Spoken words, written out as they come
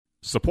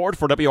Support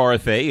for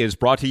WRFA is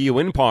brought to you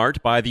in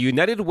part by the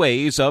United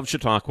Ways of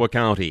Chautauqua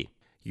County.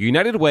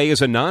 United Way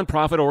is a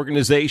nonprofit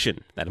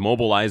organization that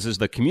mobilizes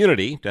the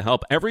community to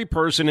help every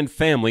person and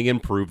family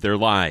improve their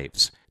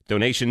lives.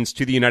 Donations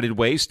to the United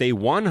Way stay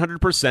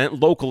 100%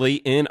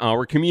 locally in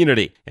our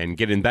community and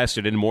get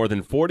invested in more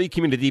than 40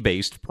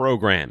 community-based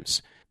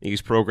programs.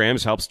 These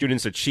programs help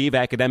students achieve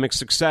academic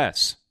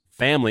success,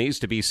 families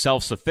to be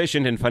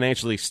self-sufficient and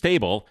financially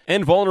stable,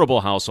 and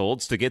vulnerable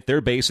households to get their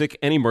basic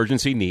and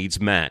emergency needs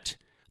met.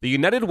 The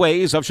United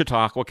Ways of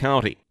Chautauqua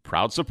County,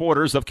 proud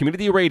supporters of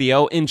community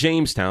radio in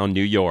Jamestown,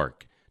 New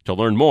York. To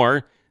learn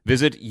more,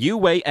 visit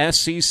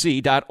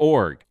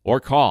uascc.org or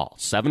call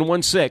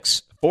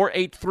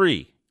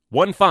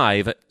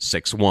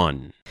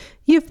 716-483-1561.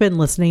 You've been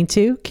listening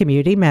to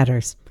Community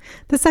Matters.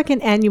 The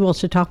second annual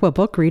Chautauqua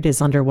Book Read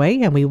is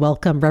underway, and we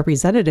welcome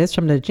representatives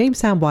from the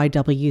Jamestown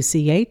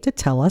YWCA to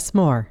tell us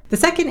more. The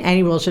second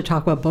annual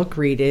Chautauqua Book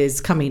Read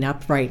is coming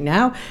up right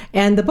now,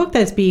 and the book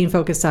that's being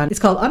focused on is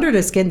called Under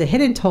the Skin, The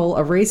Hidden Toll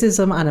of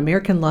Racism on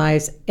American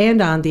Lives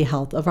and on the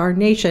Health of Our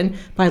Nation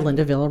by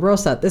Linda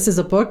Villarosa. This is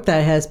a book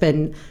that has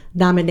been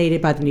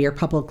nominated by the New York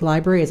Public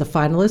Library as a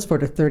finalist for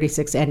the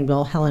 36th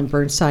Annual Helen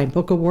Bernstein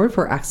Book Award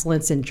for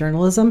Excellence in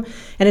Journalism,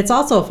 and it's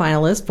also a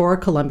finalist for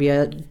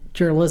Columbia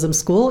Journalism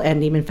School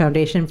and Neiman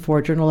Foundation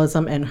for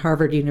Journalism and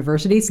Harvard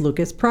University's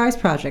Lucas Prize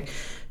Project.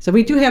 So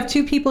we do have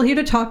two people here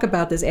to talk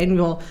about this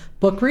annual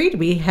book read.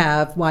 We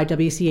have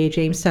YWCA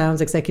Jamestown's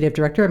Executive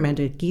Director,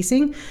 Amanda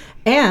Giesing,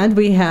 and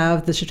we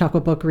have the Chautauqua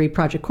Book Read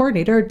Project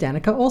Coordinator,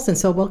 Danica Olson.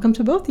 So welcome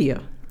to both of you.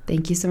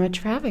 Thank you so much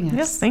for having us.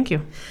 Yes, thank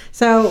you.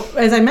 So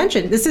as I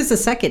mentioned, this is the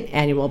second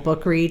annual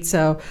book read.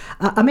 So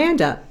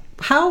Amanda,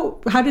 how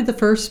did the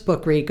first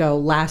book read go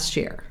last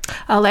year?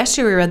 Last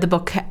year we read the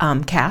book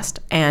Cast,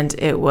 and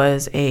it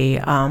was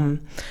a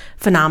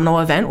phenomenal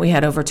event. We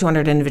had over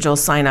 200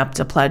 individuals sign up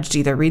to pledge to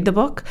either read the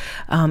book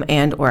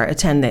and or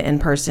attend the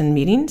in-person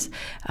meetings.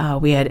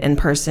 We had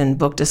in-person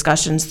book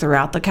discussions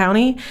throughout the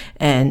county,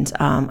 and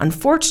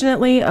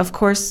unfortunately, of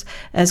course,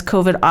 as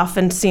COVID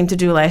often seemed to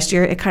do last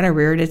year, it kind of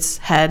reared its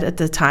head at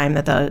the time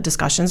that the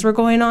discussions were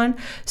going on.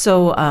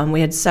 So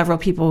we had several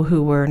people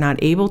who were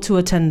not able to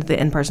attend the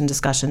in-person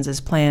discussions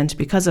as planned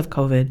because of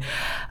COVID,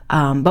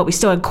 but we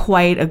still had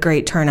quite a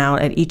great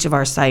turnout at each of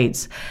our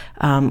sites,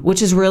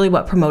 which is really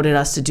what promoted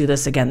us to do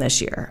this again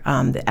this year.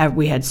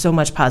 We had so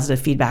much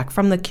positive feedback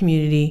from the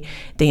community.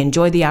 They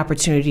enjoyed the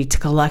opportunity to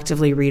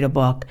collectively read a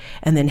book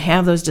and then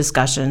have those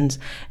discussions.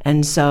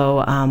 And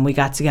so we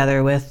got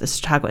together with the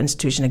Chautauqua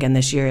Institution again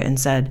this year and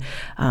said,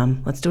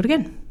 let's do it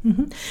again.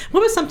 Mm-hmm.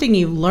 What was something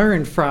you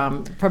learned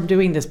from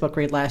doing this book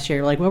read last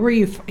year? Like, what were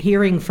you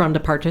hearing from the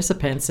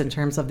participants in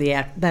terms of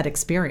that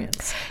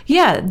experience?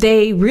 Yeah,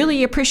 they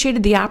really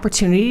appreciated the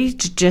opportunity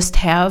to just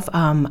have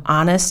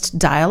honest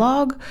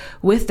dialogue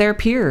with their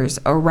peers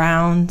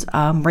around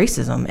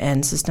racism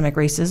and systemic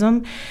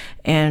racism,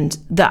 and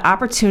the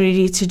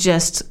opportunity to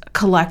just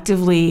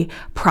collectively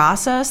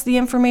process the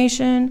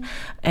information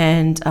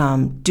and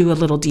do a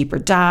little deeper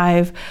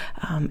dive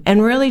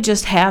and really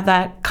just have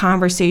that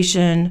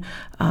conversation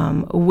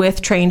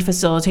with trained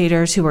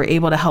facilitators who were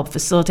able to help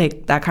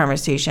facilitate that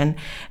conversation.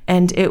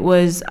 And it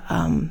was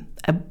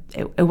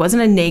it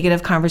wasn't a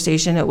negative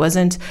conversation. It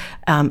wasn't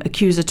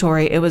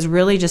accusatory. It was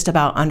really just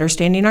about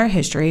understanding our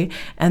history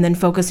and then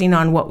focusing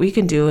on what we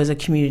can do as a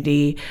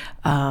community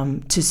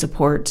to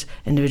support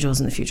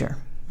individuals in the future.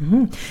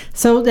 Mm-hmm.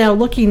 So now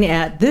looking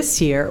at this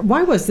year,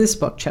 why was this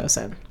book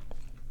chosen?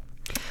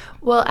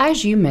 Well,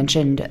 as you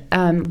mentioned,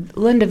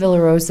 Linda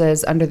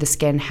Villarosa's Under the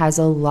Skin has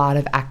a lot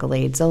of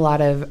accolades, a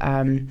lot of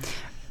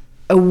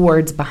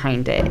awards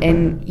behind it.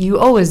 And you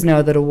always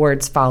know that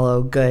awards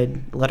follow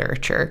good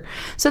literature.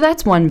 So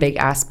that's one big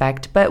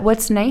aspect. But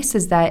what's nice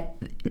is that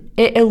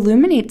it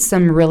illuminates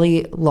some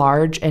really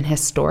large and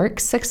historic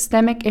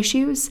systemic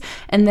issues.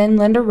 And then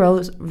Linda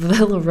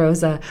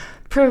Villarosa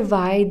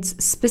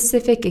provides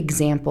specific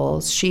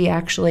examples. She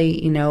actually,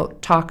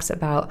 talks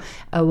about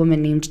a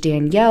woman named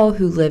Danielle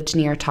who lived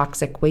near a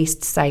toxic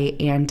waste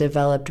site and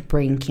developed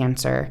brain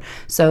cancer.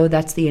 So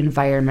that's the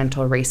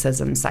environmental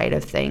racism side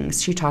of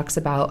things. She talks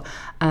about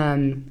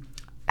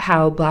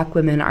how Black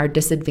women are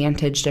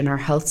disadvantaged in our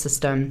health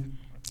system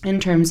in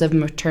terms of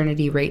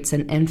maternity rates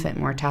and infant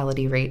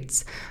mortality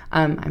rates.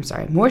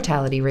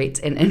 Mortality rates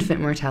and infant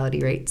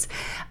mortality rates.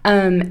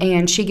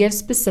 And she gives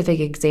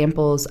specific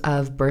examples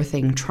of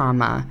birthing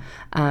trauma,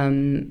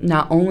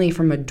 not only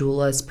from a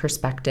doula's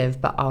perspective,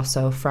 but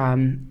also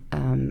from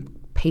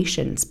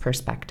patients'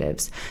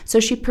 perspectives. So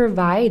she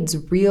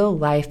provides real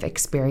life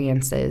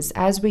experiences.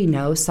 As we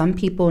know, some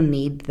people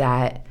need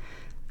that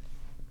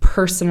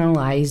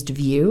personalized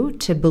view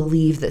to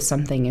believe that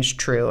something is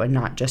true and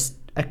not just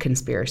a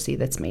conspiracy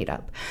that's made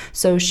up.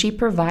 So she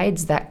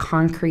provides that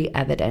concrete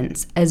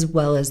evidence as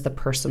well as the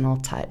personal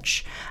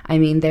touch. I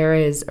mean, there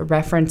is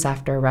reference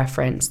after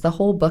reference. The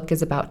whole book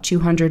is about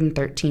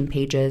 213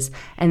 pages,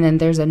 and then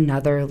there's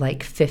another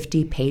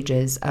 50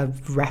 pages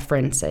of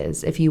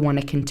references if you want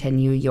to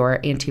continue your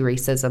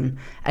anti-racism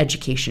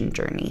education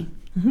journey.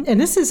 Mm-hmm.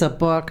 And this is a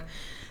book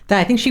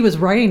I think she was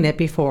writing it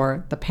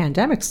before the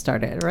pandemic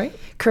started, right?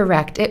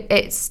 Correct.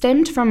 It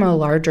stemmed from a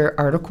larger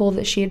article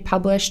that she had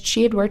published.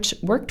 She had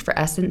worked for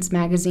Essence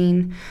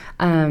magazine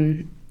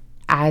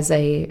as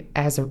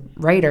a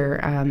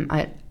writer,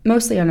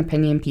 mostly on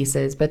opinion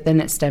pieces, but then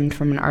it stemmed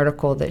from an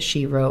article that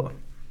she wrote.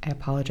 I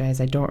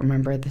apologize, I don't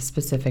remember the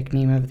specific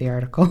name of the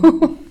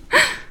article.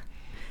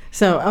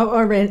 So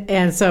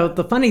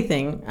the funny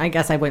thing, I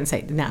guess I wouldn't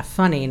say not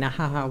funny in a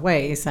ha-ha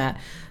way, is that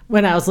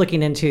when I was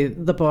looking into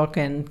the book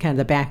and kind of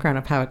the background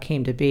of how it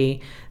came to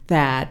be,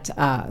 that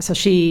a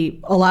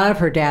lot of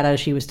her data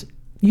she was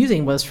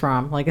using was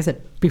from, like I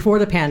said, before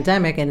the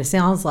pandemic, and it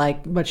sounds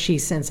like what she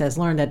since has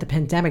learned that the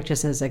pandemic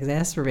just has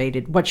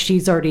exacerbated what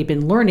she's already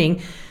been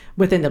learning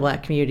within the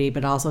Black community,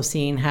 but also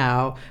seeing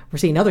how we're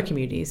seeing other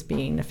communities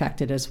being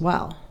affected as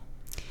well.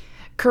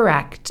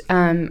 Correct.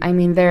 I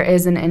mean, there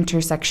is an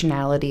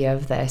intersectionality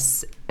of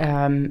this.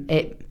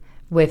 The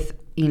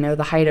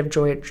height of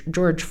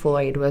George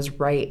Floyd was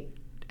right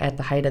at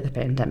the height of the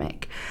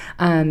pandemic.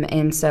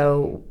 And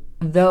so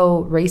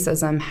though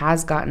racism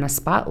has gotten a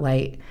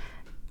spotlight,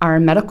 our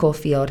medical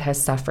field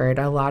has suffered.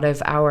 A lot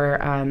of our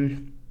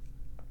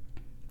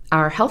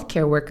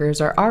healthcare workers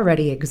are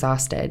already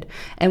exhausted.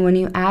 And when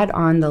you add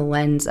on the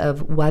lens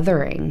of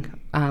weathering,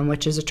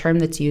 which is a term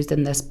that's used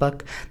in this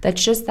book,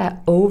 that's just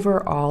that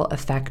overall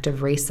effect of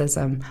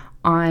racism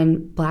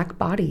on Black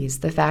bodies.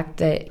 The fact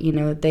that,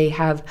 they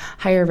have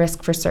higher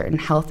risk for certain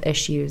health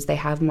issues, they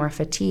have more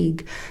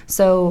fatigue.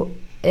 So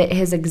it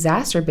has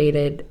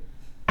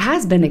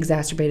been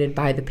exacerbated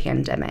by the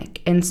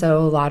pandemic. And so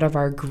a lot of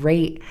our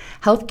great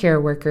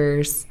healthcare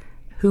workers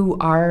who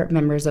are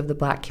members of the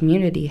Black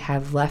community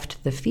have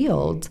left the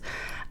field.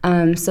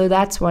 So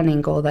that's one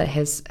angle that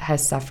has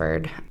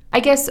suffered. I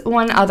guess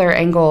one other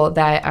angle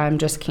that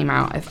just came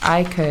out, if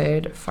I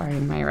could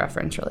find my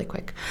reference really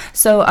quick.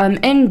 So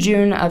in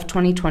June of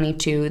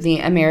 2022, the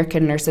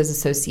American Nurses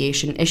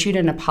Association issued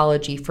an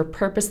apology for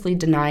purposely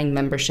denying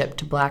membership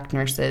to Black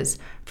nurses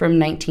from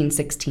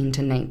 1916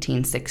 to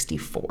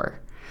 1964.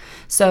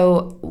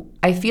 So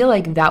I feel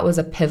like that was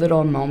a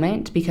pivotal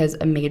moment because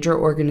a major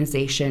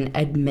organization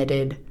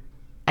admitted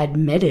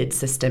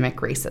systemic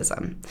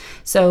racism.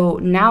 So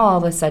now all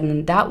of a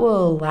sudden that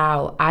will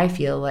allow, I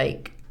feel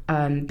like,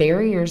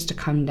 barriers to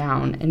come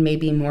down and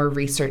maybe more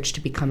research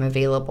to become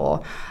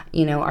available.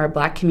 Our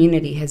Black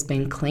community has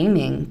been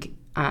claiming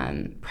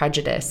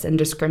prejudice and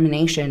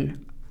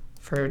discrimination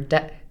for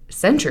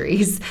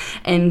centuries,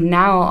 and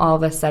now all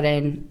of a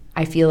sudden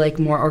I feel like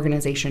more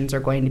organizations are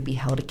going to be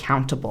held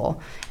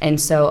accountable.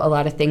 And so a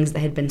lot of things that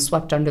had been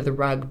swept under the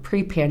rug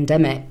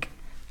pre-pandemic,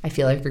 I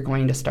feel like are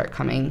going to start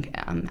coming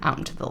out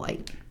into the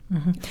light.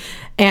 Mm-hmm.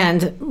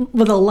 And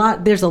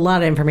there's a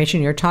lot of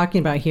information you're talking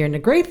about here. And the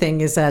great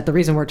thing is that the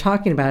reason we're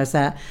talking about it is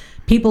that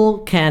people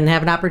can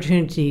have an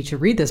opportunity to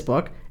read this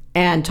book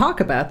and talk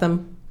about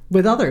them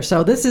with others.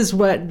 So this is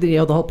what the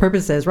whole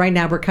purpose is. Right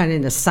now we're kind of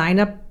in the sign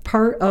up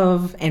part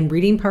of and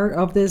reading part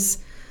of this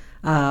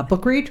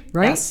book read,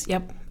 right? Yes.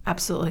 Yep.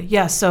 Absolutely.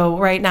 Yeah. So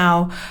right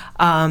now,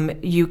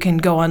 you can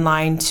go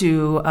online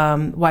to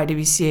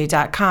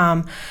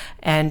YWCA.com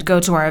and go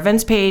to our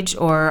events page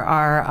or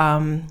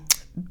our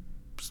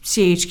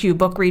CHQ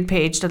book read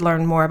page to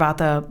learn more about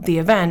the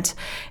event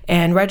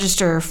and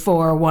register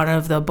for one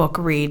of the book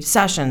read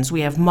sessions.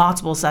 We have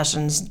multiple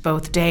sessions,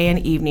 both day and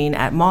evening,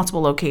 at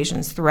multiple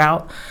locations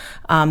throughout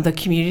the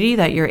community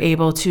that you're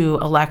able to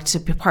elect to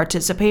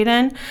participate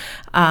in.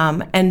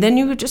 And then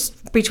you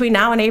just, between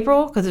now and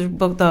April, because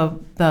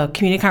the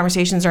community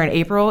conversations are in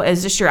April,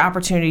 is just your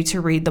opportunity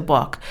to read the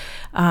book.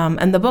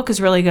 And the book is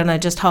really going to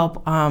just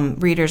help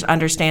readers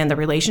understand the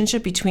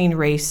relationship between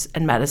race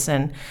and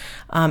medicine,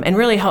 and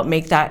really help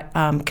make that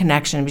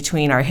connection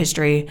between our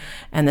history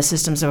and the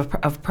systems of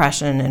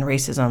oppression and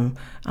racism,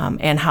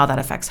 and how that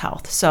affects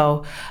health.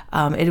 So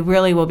it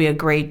really will be a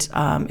great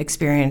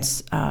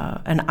experience,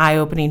 an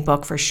eye-opening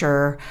book for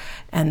sure.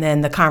 And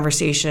then the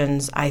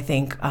conversations, I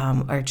think,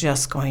 are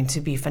just going to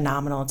be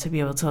phenomenal to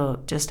be able to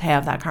just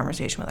have that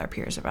conversation with our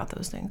peers about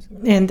those things.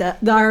 And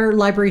our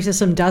library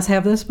system does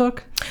have this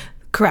book?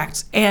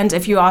 Correct. And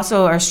if you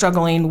also are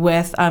struggling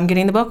with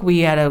getting the book,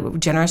 we had a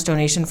generous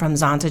donation from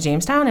Zonta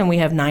Jamestown, and we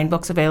have 9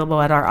 books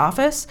available at our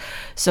office.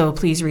 So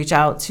please reach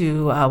out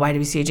to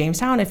YWCA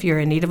Jamestown if you're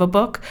in need of a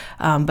book.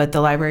 But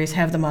the libraries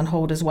have them on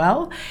hold as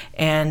well.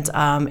 And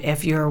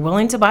if you're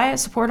willing to buy it,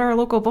 support our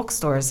local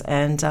bookstores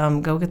and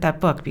go get that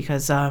book,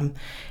 because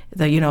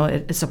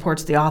it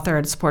supports the author,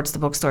 it supports the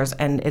bookstores,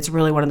 and it's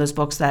really one of those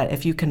books that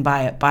if you can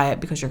buy it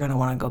because you're going to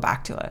want to go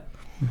back to it.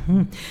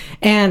 Mm-hmm.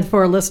 And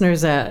for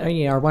listeners that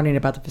are wondering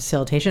about the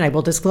facilitation, I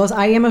will disclose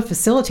I am a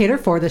facilitator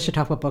for the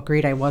Chautauqua Book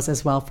Read. I was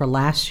as well for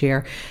last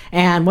year.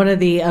 And one of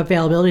the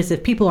availabilities,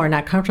 if people are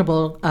not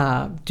comfortable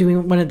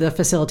doing one of the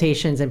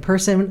facilitations in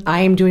person,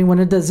 I am doing one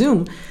of the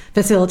Zoom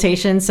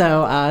facilitations.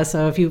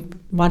 So if you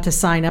want to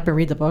sign up and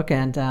read the book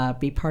and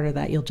be part of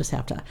that, you'll just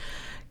have to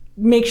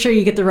make sure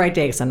you get the right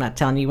day, because I'm not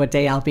telling you what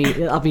day I'll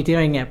be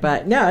doing it.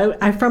 But no,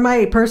 from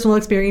my personal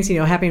experience,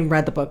 having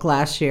read the book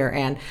last year,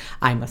 and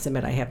I must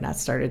admit I have not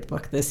started the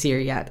book this year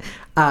yet,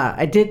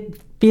 I did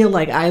feel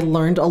like I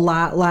learned a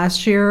lot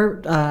last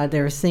year.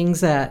 There's things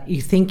that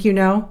you think you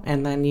know,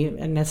 and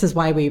this is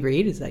why we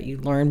read, is that you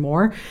learn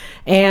more.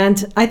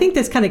 And I think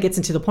this kind of gets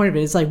into the point of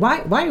it. It's like,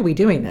 why are we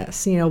doing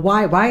this?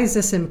 Why is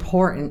this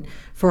important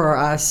for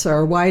us,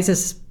 or why is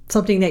this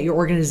something that your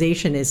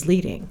organization is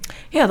leading?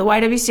 Yeah, the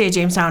YWCA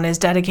Jamestown is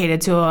dedicated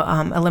to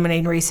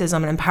eliminating racism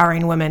and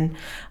empowering women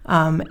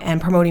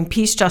and promoting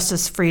peace,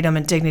 justice, freedom,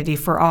 and dignity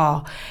for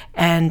all.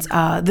 And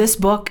this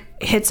book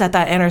hits at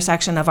that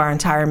intersection of our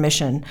entire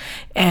mission.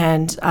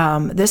 And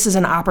this is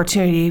an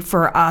opportunity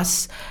for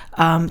us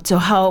to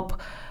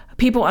help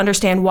people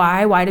understand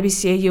why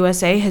YWCA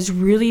USA has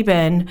really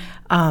been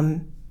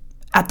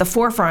at the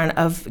forefront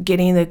of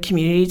getting the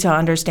community to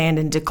understand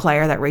and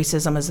declare that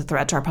racism is a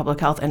threat to our public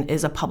health and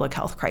is a public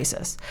health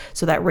crisis.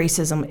 So that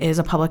racism is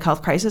a public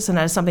health crisis, and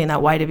that is something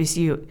that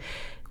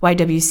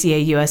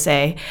YWCA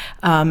USA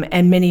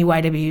and many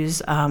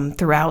YWs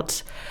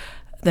throughout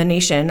the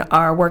nation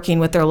are working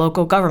with their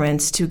local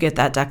governments to get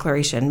that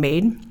declaration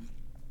made.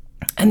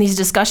 And these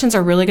discussions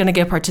are really going to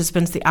give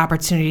participants the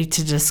opportunity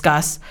to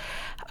discuss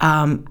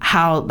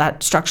how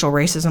that structural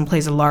racism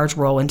plays a large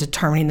role in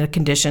determining the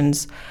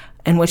conditions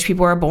in which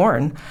people are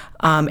born,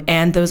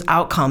 and those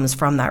outcomes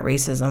from that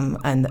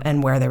racism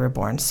and where they were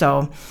born.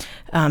 So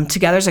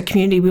together as a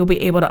community, we'll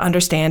be able to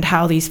understand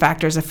how these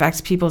factors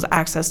affect people's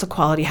access to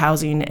quality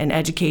housing and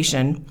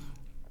education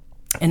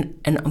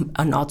and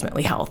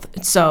ultimately health.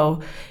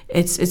 So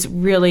it's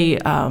really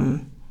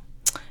a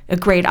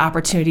great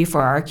opportunity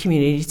for our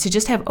community to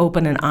just have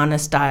open and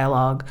honest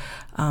dialogue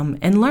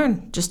and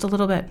learn just a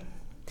little bit.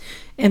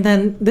 And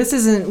then this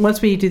isn't,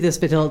 once we do this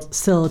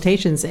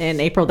facilitations in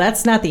April,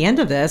 that's not the end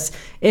of this.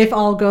 If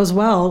all goes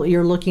well,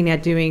 you're looking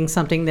at doing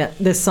something that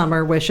this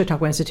summer with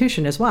Chautauqua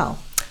Institution as well.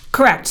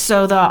 Correct.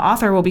 So the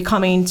author will be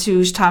coming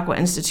to Chautauqua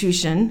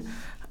Institution.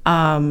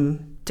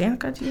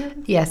 Danica, do you have it?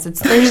 Yes,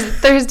 it's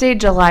Thursday,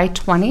 July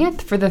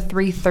 20th for the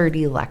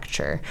 3:30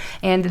 lecture.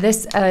 And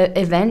this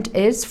event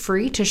is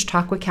free to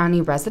Chautauqua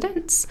County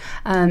residents.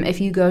 If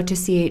you go to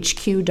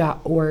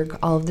chq.org,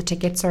 all of the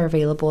tickets are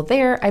available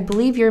there. I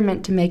believe you're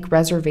meant to make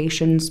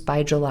reservations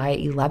by July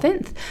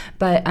 11th,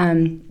 but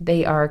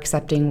they are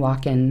accepting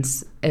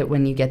walk-ins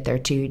when you get there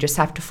too. You just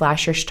have to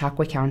flash your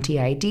Chautauqua County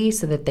ID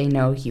so that they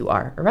know you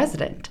are a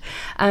resident.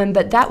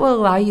 But that will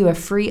allow you a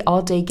free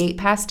all-day gate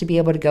pass to be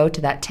able to go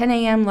to that 10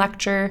 a.m.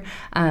 lecture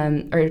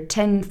or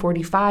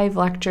 10:45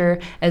 lecture,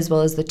 as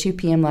well as the 2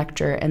 p.m.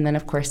 lecture, and then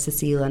of course to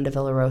see Linda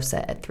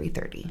Villarosa at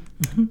 3:30.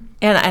 Mm-hmm.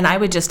 And I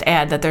would just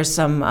add that there's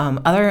some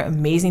other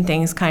amazing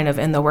things kind of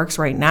in the works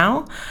right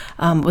now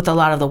with a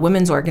lot of the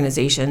women's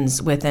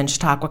organizations within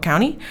Chautauqua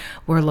County.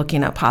 We're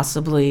looking at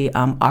possibly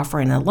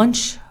offering a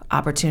lunch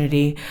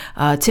opportunity.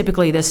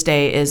 Typically this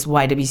day is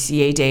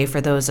YWCA Day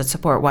for those that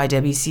support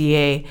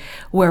YWCA,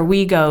 where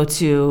we go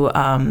to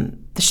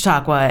the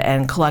Chautauqua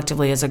and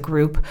collectively as a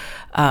group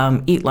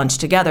eat lunch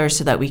together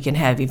so that we can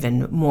have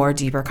even more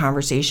deeper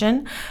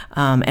conversation.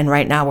 And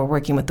right now we're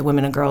working with the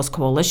Women and Girls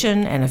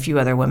Coalition and a few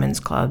other women's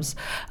clubs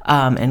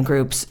and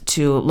groups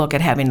to look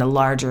at having a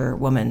larger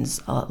women's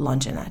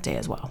luncheon that day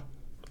as well.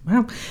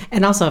 Wow.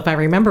 And also, if I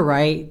remember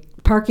right,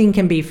 parking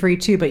can be free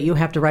too, but you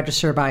have to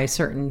register by a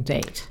certain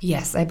date.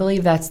 Yes, I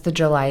believe that's the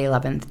July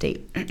 11th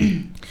date.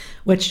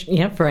 Which,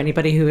 for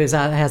anybody who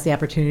has the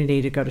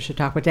opportunity to go to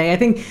Chautauqua Day. I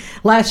think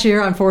last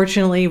year,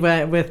 unfortunately,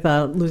 with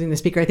losing the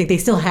speaker, I think they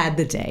still had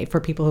the day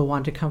for people who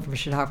want to come from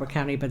Chautauqua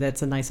County, but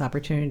it's a nice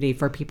opportunity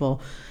for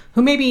people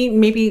who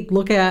maybe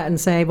look at and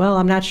say, well,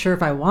 I'm not sure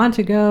if I want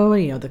to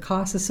go, the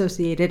costs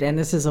associated, and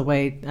this is a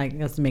way, I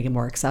guess, to make it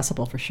more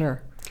accessible for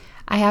sure.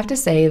 I have to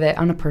say that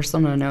on a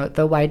personal note,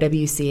 the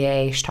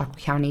YWCA Chautauqua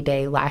County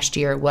Day last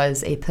year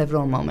was a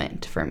pivotal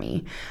moment for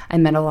me. I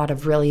met a lot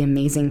of really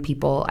amazing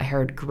people. I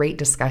heard great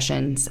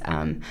discussions.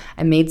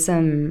 I made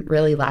some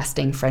really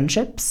lasting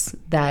friendships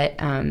that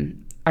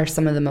are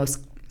some of the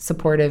most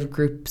supportive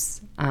groups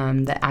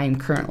that I'm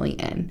currently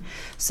in.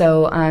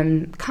 So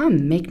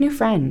come, make new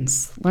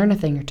friends, learn a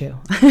thing or two.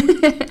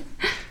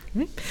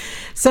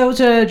 So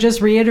to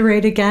just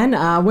reiterate again,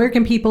 where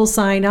can people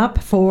sign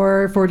up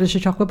for the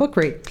Chautauqua Book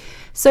Read?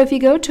 So if you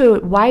go to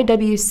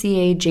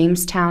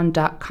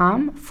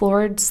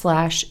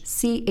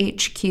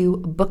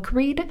ywcajamestown.com/CHQ Book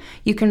Read,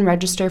 you can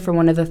register for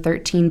one of the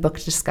 13 book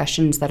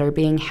discussions that are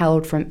being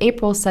held from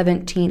April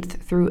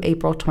 17th through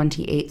April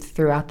 28th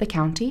throughout the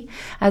county.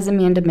 As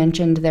Amanda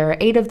mentioned, there are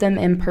 8 of them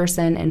in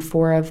person and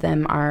 9 of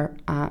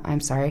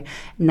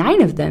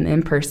them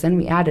in person,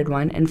 we added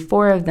one, and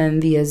 4 of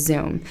them via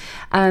Zoom.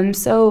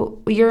 So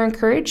you're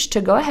encouraged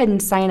to go ahead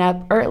and sign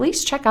up, or at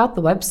least check out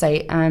the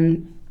website.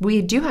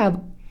 We do have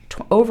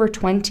over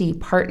 20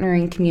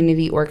 partnering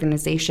community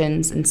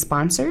organizations and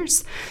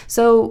sponsors.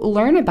 So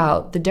learn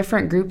about the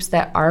different groups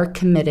that are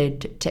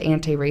committed to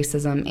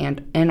anti-racism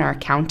and in our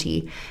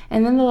county.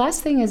 And then the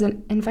last thing is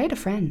invite a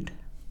friend.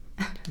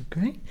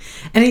 Great.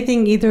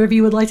 Anything either of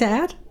you would like to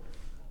add?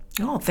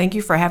 Oh, thank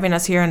you for having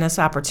us here and this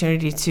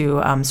opportunity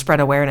to spread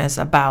awareness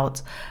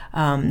about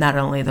not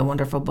only the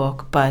wonderful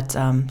book, but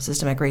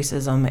systemic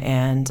racism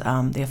and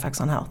the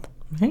effects on health.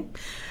 Okay.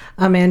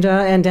 Amanda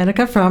and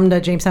Danica from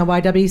the Jamestown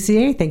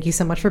YWCA, thank you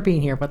so much for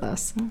being here with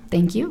us.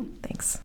 Thank you. Thanks.